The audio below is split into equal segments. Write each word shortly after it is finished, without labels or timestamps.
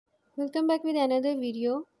Welcome back with another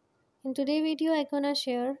video. In today's video I gonna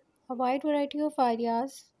share a wide variety of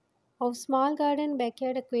ideas of small garden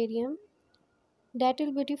backyard aquarium that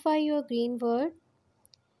will beautify your green world.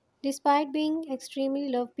 Despite being extremely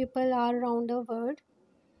loved people all around the world,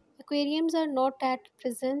 aquariums are not that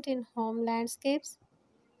present in home landscapes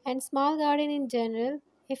and small garden in general.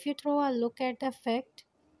 If you throw a look at the effect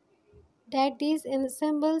that these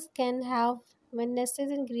ensembles can have when nested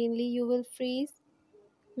in greenery, you will freeze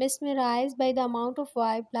mesmerized by the amount of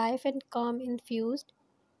vibe, life, and calm infused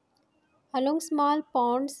along small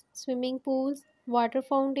ponds, swimming pools, water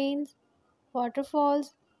fountains,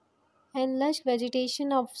 waterfalls, and lush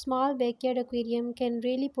vegetation of small backyard aquarium can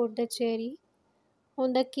really put the cherry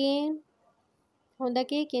on the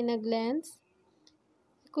cake in a glance.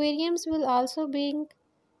 Aquariums will also bring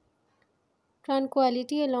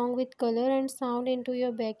tranquility along with color and sound into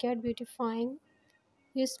your backyard, beautifying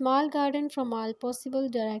your small garden from all possible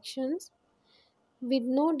directions with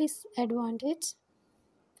no disadvantage.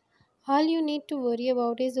 All you need to worry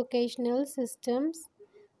about is occasional systems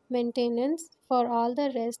maintenance. For all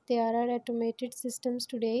the rest, there are automated systems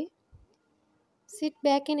today. Sit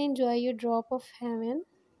back and enjoy your drop of heaven.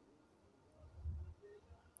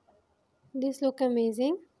 This look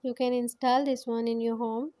amazing. You can install this one in your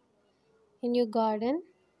home, in your garden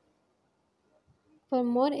for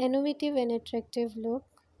more innovative and attractive look.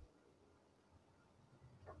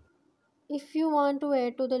 If you want to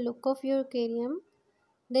add to the look of your aquarium,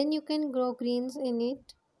 then you can grow greens in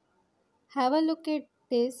it. Have a look at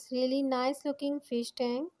this really nice looking fish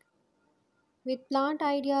tank with plant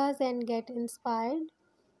ideas and get inspired.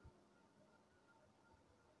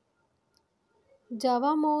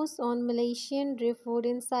 Java moss on Malaysian driftwood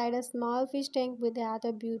inside a small fish tank with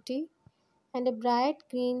other beauty and a bright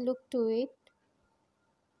green look to it.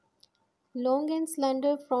 Long and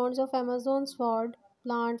slender fronds of Amazon sword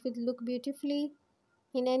plant will look beautifully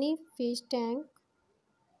in any fish tank.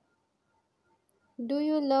 Do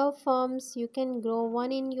you love farms? You can grow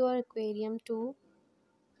one in your aquarium too.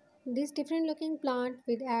 This different looking plant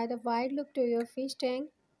will add a wide look to your fish tank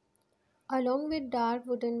along with dark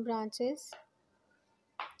wooden branches.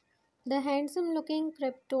 The handsome looking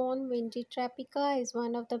Krypton Vintitrapica is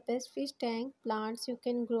one of the best fish tank plants you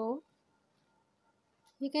can grow.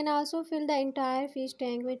 You can also fill the entire fish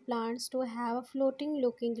tank with plants to have a floating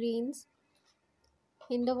looking greens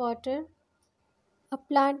in the water. A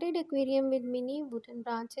planted aquarium with mini wooden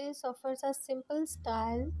branches offers a simple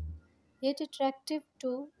style yet attractive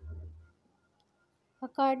too. A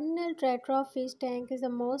cardinal tetra fish tank is the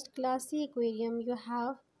most classy aquarium you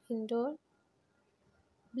have indoor.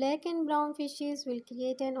 Black and brown fishes will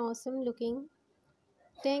create an awesome looking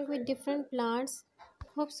tank with different plants.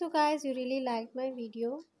 Hope so guys you really liked my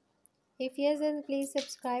video. If yes, then please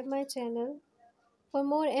subscribe my channel for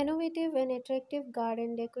more innovative and attractive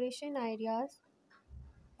garden decoration ideas,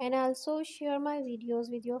 and also share my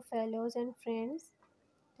videos with your fellows and friends.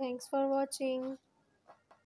 Thanks for watching.